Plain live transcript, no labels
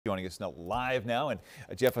joining us now live now. And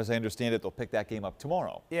Jeff, as I understand it, they'll pick that game up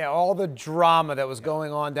tomorrow. Yeah, all the drama that was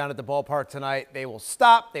going on down at the ballpark tonight, they will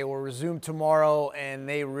stop. They will resume tomorrow, and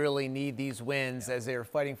they really need these wins as they are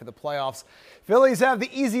fighting for the playoffs. Phillies have the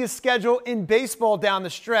easiest schedule in baseball down the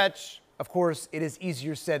stretch. Of course, it is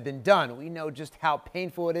easier said than done. We know just how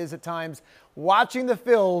painful it is at times watching the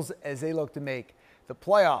Phils as they look to make the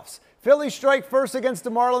playoffs. Phillies strike first against the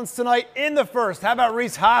Marlins tonight in the first. How about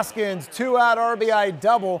Rhys Hoskins, 2-out RBI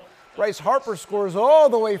double. Bryce Harper scores all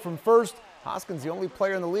the way from first. Hoskins, the only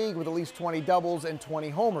player in the league with at least 20 doubles and 20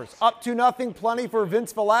 homers. Up 2-0, plenty for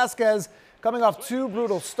Vince Velasquez. Coming off 2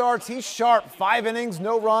 brutal starts, he's sharp. 5 innings,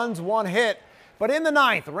 no runs, 1 hit. But in the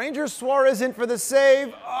 9th, Rangers Suarez in for the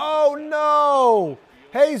save. Oh no!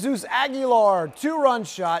 Jesus Aguilar, 2-run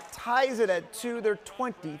shot, ties it at 2, their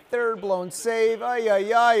 23rd blown save. Ay,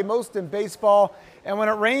 ay, ay, most in baseball. And when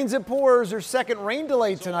it rains, it pours. Their second rain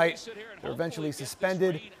delay tonight. They're eventually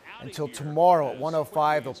suspended until tomorrow at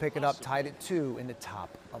 1:05. They'll pick it up, tied at 2 in the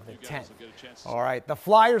top of the 10th. All right, the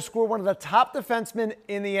Flyers score one of the top defensemen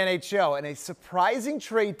in the NHL. In a surprising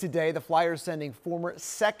trade today, the Flyers sending former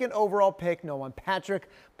 2nd overall pick Nolan Patrick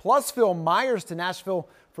plus Phil Myers to Nashville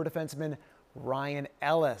for defenseman Ryan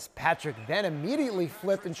Ellis. Patrick then immediately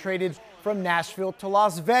flipped and traded from Nashville to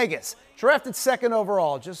Las Vegas. Drafted 2nd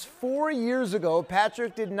overall just 4 years ago,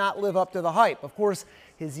 Patrick did not live up to the hype. Of course,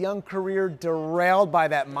 his young career derailed by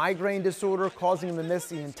that migraine disorder, causing him to miss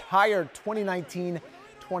the entire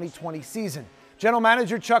 2019-2020 season. General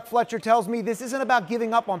Manager Chuck Fletcher tells me this isn't about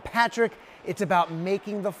giving up on Patrick, it's about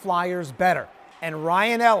making the Flyers better. And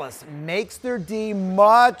Ryan Ellis makes their D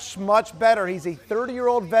much, much better. He's a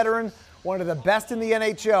 30-year-old veteran, one of the best in the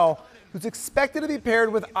NHL, who's expected to be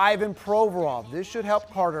paired with Ivan Provorov. This should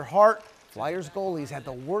help Carter Hart. Flyers goalies had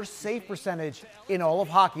the worst save percentage in all of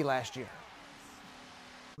hockey last year.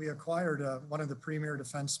 We acquired one of the premier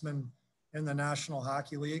defensemen in the National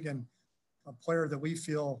Hockey League, and a player that we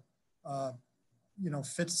feel,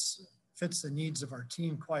 fits the needs of our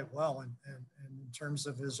team quite well. And in terms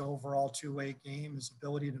of his overall two-way game, his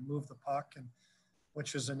ability to move the puck, and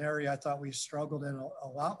which is an area I thought we struggled in a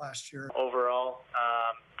lot last year. Overall,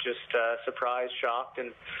 just surprised, shocked,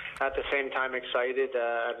 and at the same time excited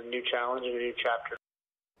at a new challenge and a new chapter.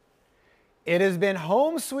 It has been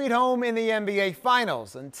home sweet home in the NBA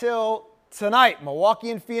Finals until tonight. Milwaukee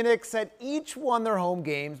and Phoenix had each won their home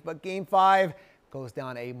games, but Game 5 goes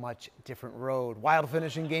down a much different road. Wild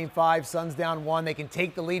finish in Game 5, Suns down 1. They can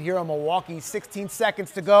take the lead here on Milwaukee, 16 seconds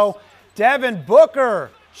to go. Devin Booker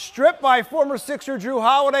stripped by former Sixer Drew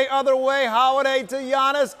Holiday, other way. Holiday to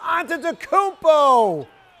Giannis, Antetokounmpo.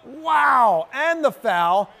 Wow, and the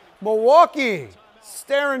foul. Milwaukee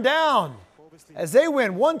staring down as they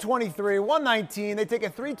win 123-119. They take a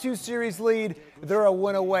 3-2 series lead. They're a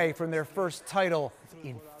win away from their first title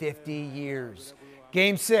in 50 years.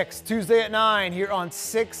 Game 6, Tuesday at 9 here on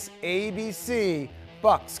 6 ABC.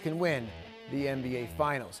 Bucks can win the NBA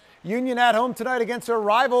Finals. Union at home tonight against their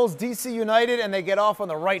rivals, DC United, and they get off on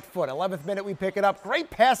the right foot. 11th minute, we pick it up. Great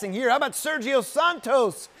passing here. How about Sergio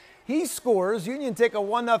Santos? He scores. Union take a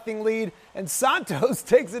 1-0 lead, and Santos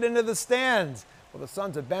takes it into the stands. Well, the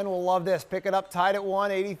Sons of Ben will love this. Pick it up, tied at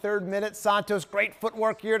 1, 83rd minute. Santos, great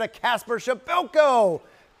footwork here to Kasper Szabelko.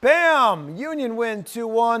 Bam! Union win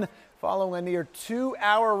 2-1 following a near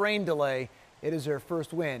 2-hour rain delay. It is their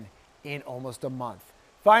first win in almost a month.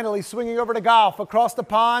 Finally, swinging over to golf across the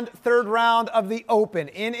pond, 3rd round of the Open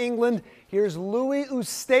in England. Here's Louis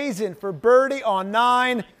Oosthuizen for birdie on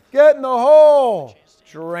 9. Get in the hole.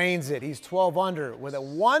 Drains it. He's 12 under with a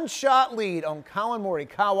 1-shot lead on Colin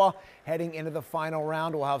Morikawa heading into the final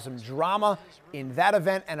round. We'll have some drama in that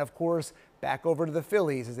event, and of course, back over to the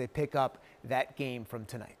Phillies as they pick up that game from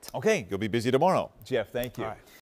tonight. Okay, you'll be busy tomorrow. Jeff, thank you. All right.